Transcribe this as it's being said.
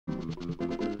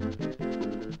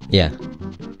Yeah.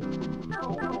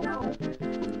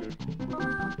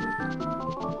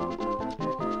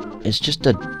 It's just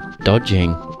a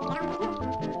dodging.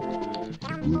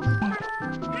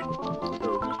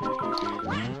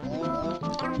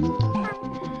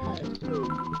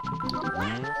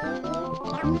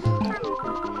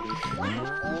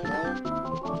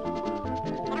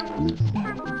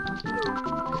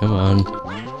 Come on.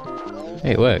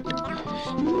 Hey, it worked.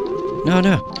 No,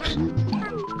 no.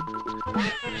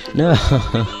 No.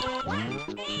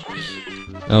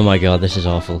 Oh my god, this is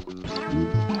awful.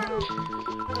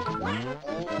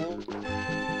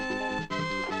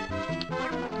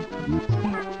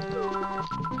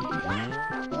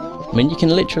 I mean, you can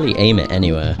literally aim it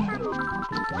anywhere.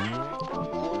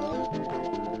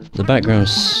 The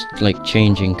background's like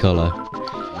changing colour.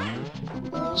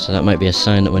 So that might be a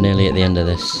sign that we're nearly at the end of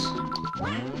this.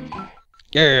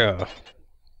 Yeah!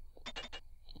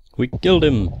 We killed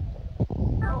him!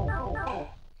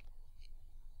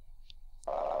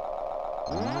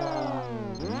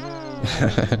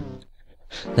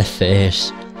 The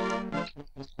face.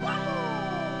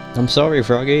 I'm sorry,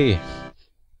 Froggy.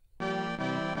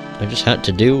 I just had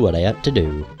to do what I had to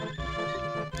do.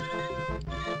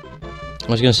 I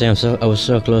was gonna say I was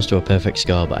so close to a perfect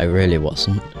score, but I really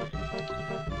wasn't.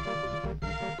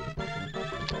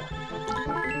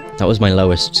 That was my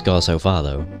lowest score so far,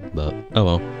 though. But oh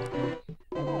well.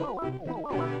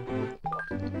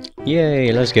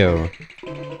 Yay! Let's go.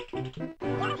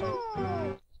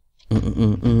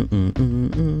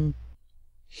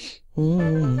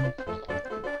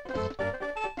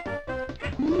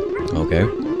 Okay.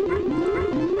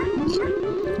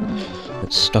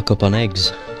 Let's stock up on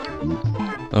eggs.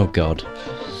 Oh god.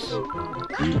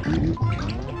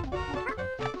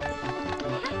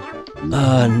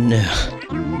 Oh no.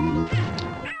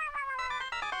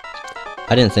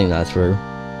 I didn't think that through.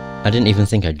 I didn't even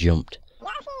think I jumped.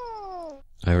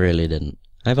 I really didn't.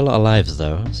 I have a lot of lives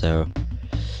though, so...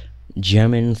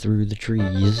 jamming through the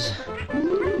trees.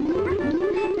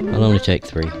 I'll only take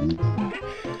 3.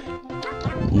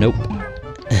 Nope.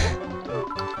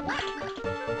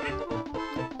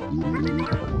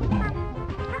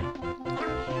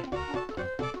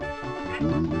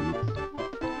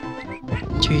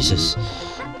 Jesus.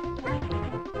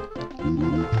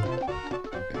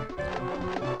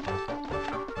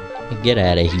 Get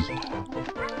out of here.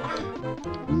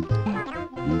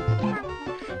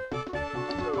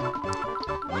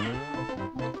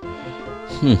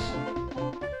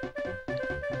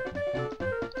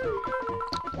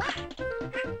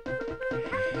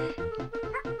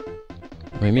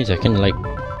 Wait a minute, I can like...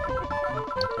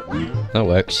 that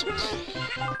works.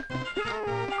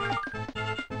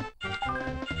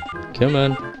 Come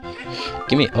on.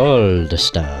 Give me all the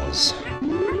stars.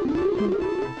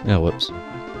 Oh, whoops.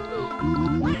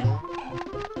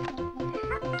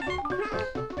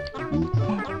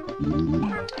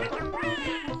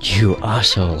 You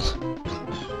asshole.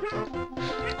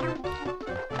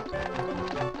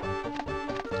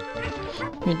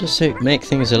 You just make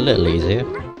things a little easier.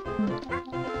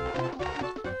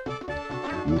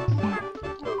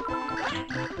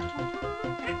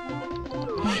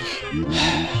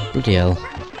 Bloody hell.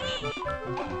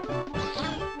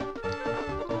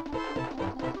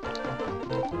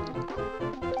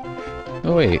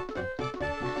 Oh wait.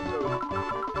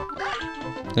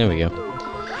 There we go.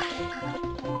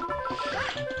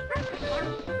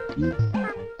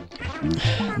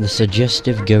 The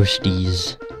suggestive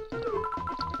ghosties.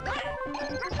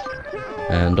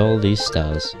 And all these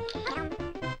stars.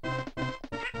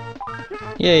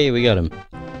 Yay, we got him.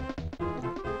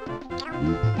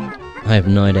 I have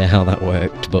no idea how that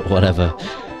worked, but whatever.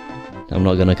 I'm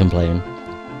not gonna complain.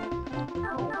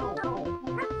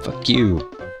 Fuck you.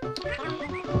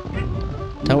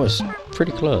 That was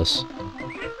pretty close.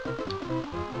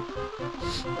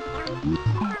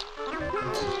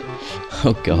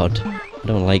 Oh god, I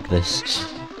don't like this.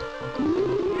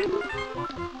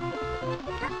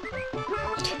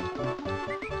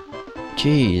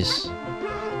 Jeez.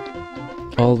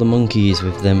 All the monkeys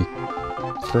with them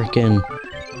frickin'...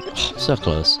 oh, so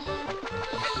close.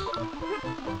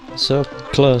 So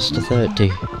close to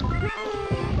 30.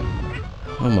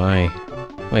 Oh my.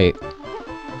 Wait.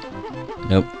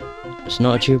 Nope. It's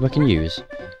not a tube I can use.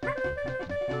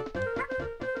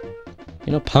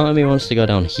 You know, part of me wants to go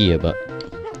down here, but...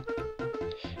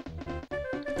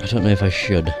 I don't know if I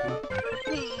should.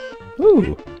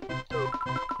 Ooh!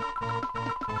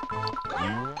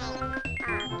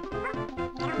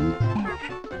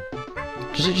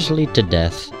 Does it just lead to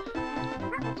death?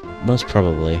 Most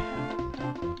probably.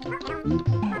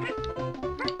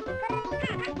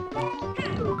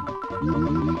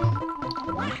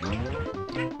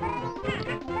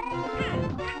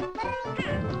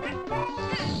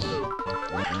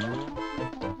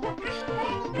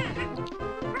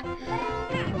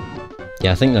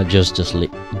 Yeah, I think that does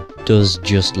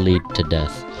just lead to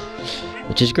death,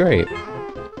 which is great.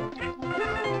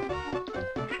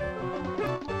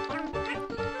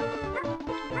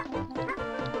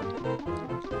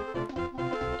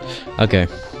 Okay.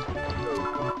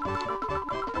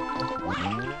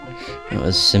 That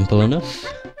was simple enough.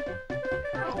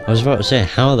 I was about to say,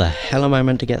 how the hell am I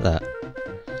meant to get that?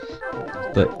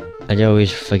 But I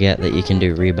always forget that you can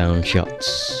do rebound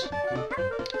shots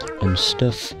and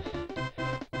stuff.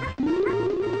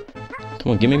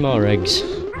 Come on, give me more eggs.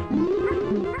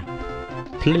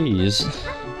 Please.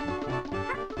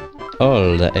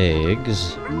 All the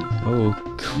eggs. Oh,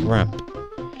 crap.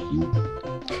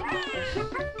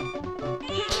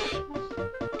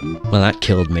 Well, that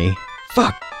killed me.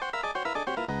 Fuck!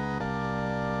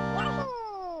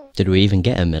 Did we even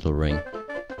get a middle ring?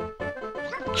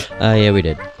 Ah, yeah, we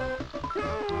did.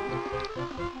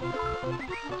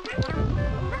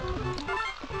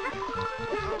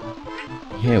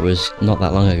 Yeah, it was not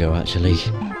that long ago, actually.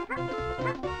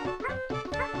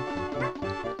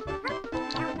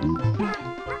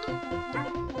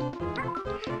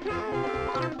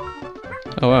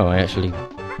 Oh wow, I actually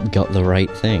got the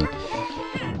right thing.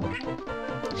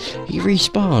 He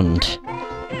respawned!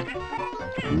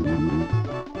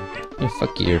 Oh,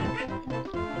 fuck you.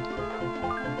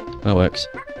 That works.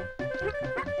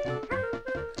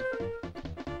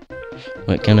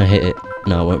 Wait, can I hit it?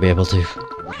 No, I won't be able to.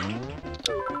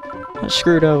 That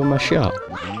screwed over my shot.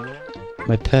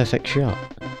 My perfect shot.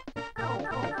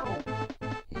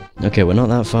 Okay, we're not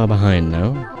that far behind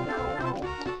now.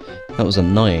 That was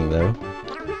annoying, though.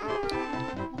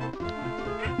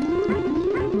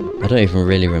 I don't even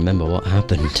really remember what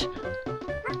happened.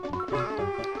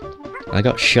 I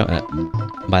got shot at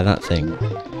by that thing.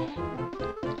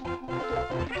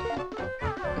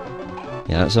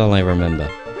 Yeah, that's all I remember.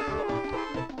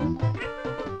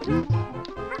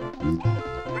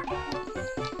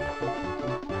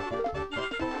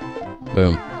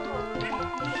 Boom.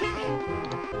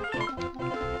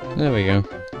 There we go.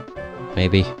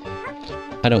 Maybe.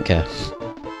 I don't care.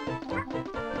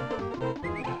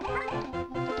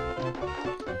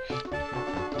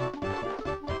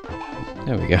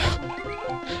 There we go.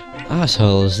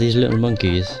 Assholes, these little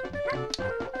monkeys.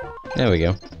 There we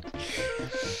go.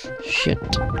 Shit.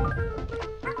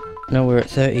 Now we're at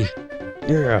 30.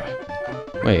 Yeah.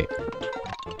 Wait.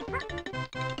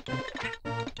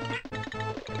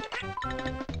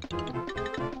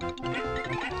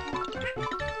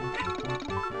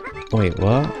 Wait,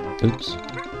 what? Oops.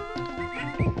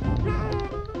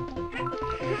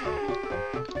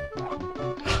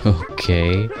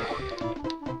 Okay.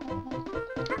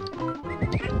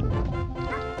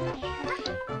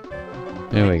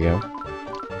 There we go.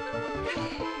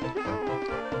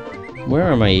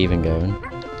 Where am I even going?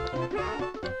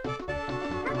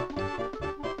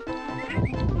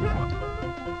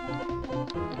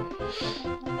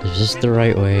 Is this the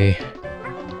right way?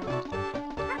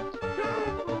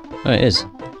 Oh, it is.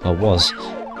 Or was.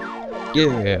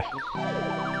 Yeah!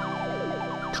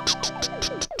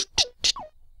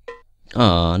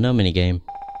 Aw, no minigame.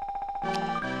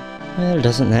 Well,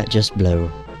 doesn't that just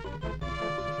blow?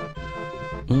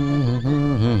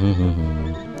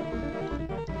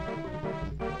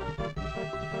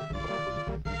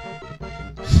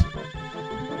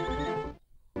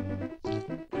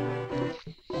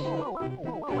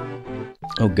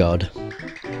 Oh god.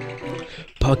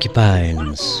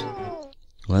 Porcupines!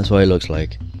 Well, that's what it looks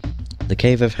like. The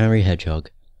Cave of Harry Hedgehog.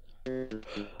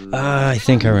 Ah, I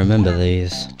think I remember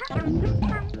these. I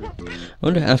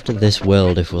wonder after this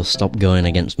world if we'll stop going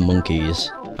against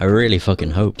monkeys. I really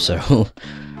fucking hope so.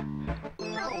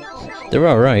 They're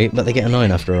alright, but they get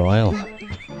annoying after a while.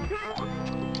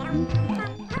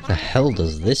 What the hell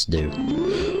does this do?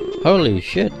 Holy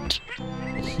shit!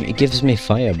 It gives me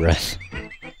fire breath.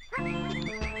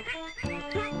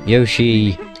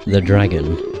 Yoshi the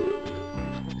dragon.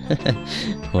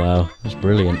 Wow, that's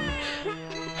brilliant.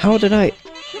 How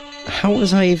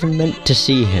was I even meant to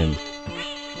see him?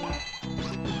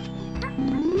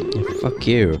 Oh, fuck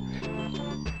you,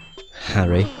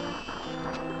 Harry.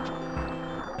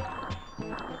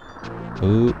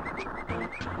 Ooh.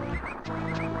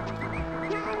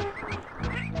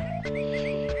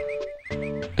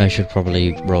 I should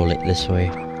probably roll it this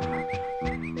way.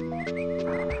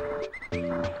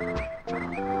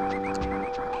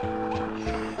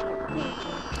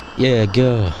 Yeah,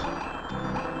 go.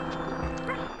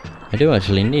 I do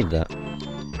actually need that.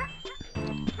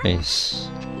 Nice.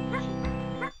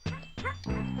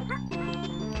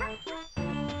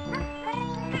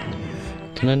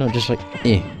 Can I not just like...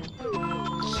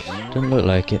 Doesn't look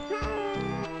like it.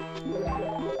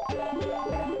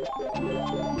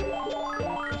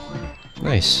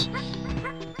 Nice.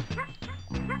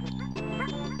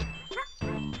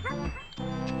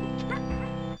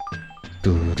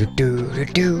 Do do do do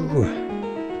do.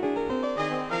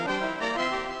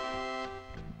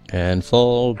 And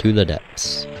fall to the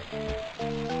depths.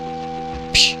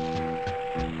 Psh.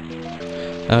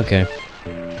 Okay.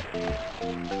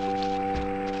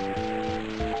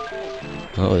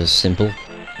 That was simple.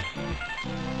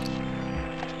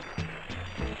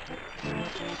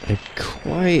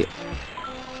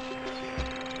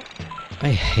 I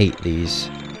hate these.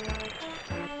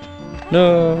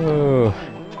 No!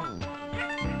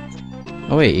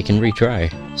 Oh wait, you can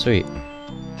retry. Sweet.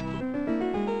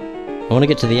 I want to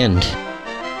get to the end.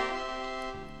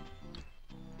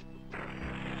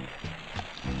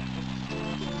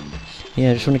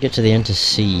 Yeah, I just want to get to the end to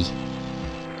see,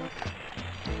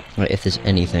 like, if there's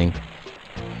anything.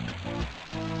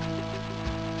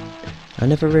 I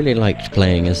never really liked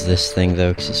playing as this thing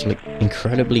though, because it's like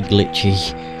incredibly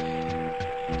glitchy.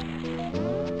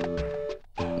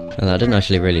 And that didn't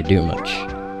actually really do much.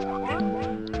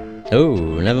 Oh,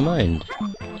 never mind.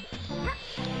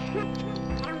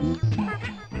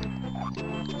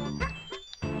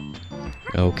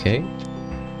 Okay.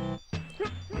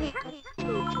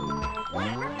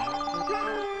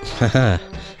 Haha.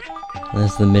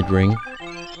 There's the mid-ring.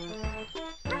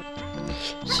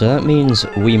 So that means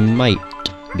we might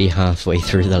be halfway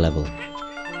through the level.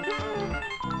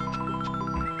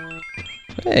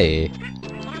 Hey!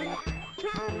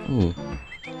 Ooh.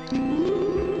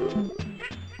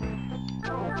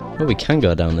 Oh, we can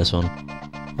go down this one.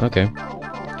 Okay.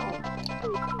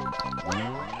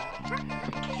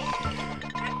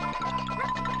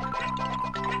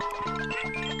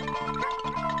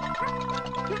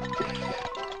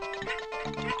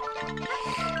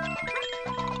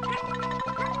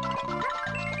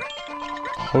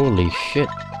 Holy shit.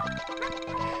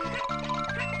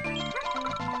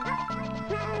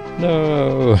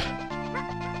 No!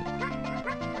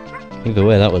 Either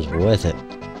way, that was worth it.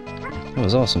 That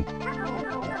was awesome.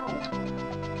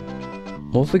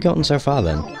 What have we gotten so far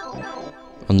then?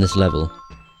 On this level?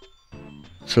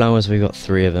 Flowers, we got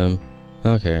 3 of them.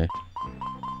 Okay.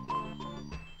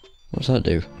 What's that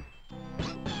do?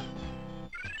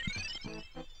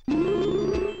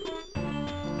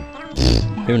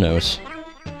 Who knows?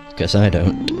 Guess I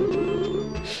don't.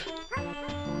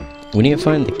 We need to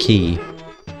find the key.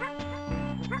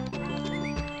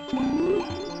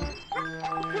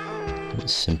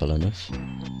 That's simple enough.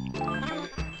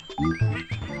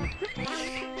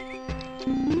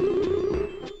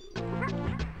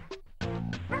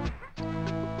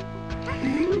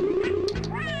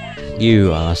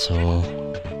 You asshole.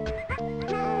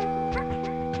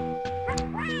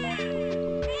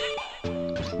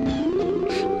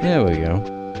 There we go.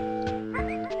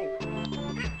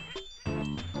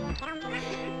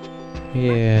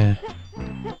 Yeah.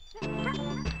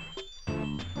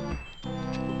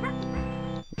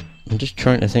 I'm just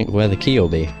trying to think where the key will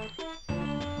be.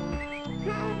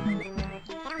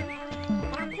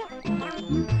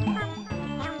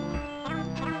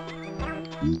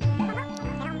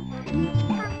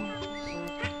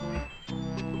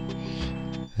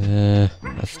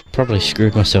 I've probably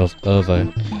screwed myself over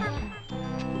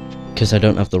because I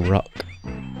don't have the rock.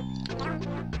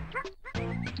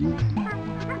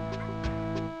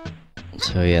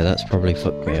 So yeah, that's probably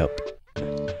fucked me up.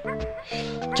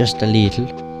 Just a little.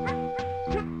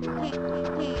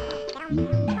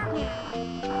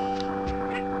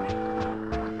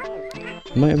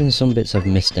 Might have been some bits I've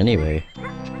missed anyway.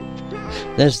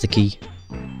 There's the key.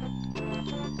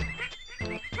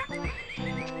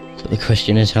 But the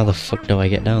question is, how the fuck do I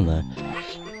get down there?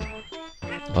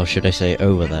 Or should I say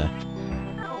over there?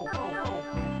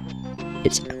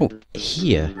 It's out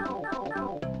here.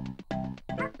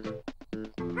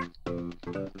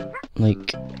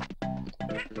 Like...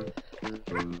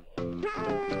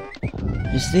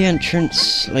 Is the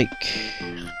entrance, like...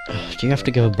 Do you have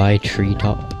to go by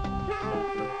treetop?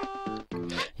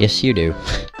 Yes, you do.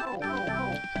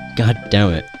 God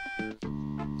damn it.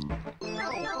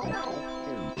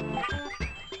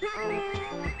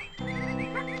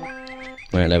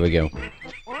 Right, there we go.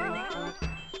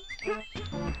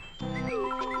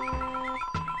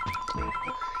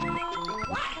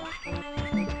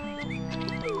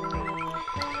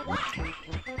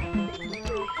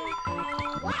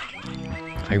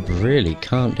 I really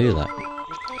can't do that.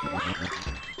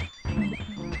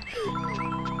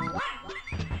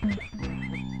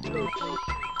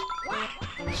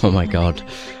 Oh my god.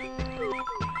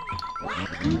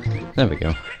 There we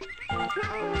go.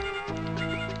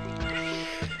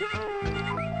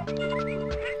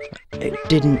 It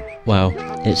didn't... Well,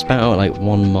 it spat out like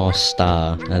one more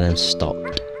star and then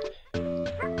stopped.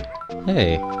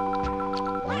 Hey.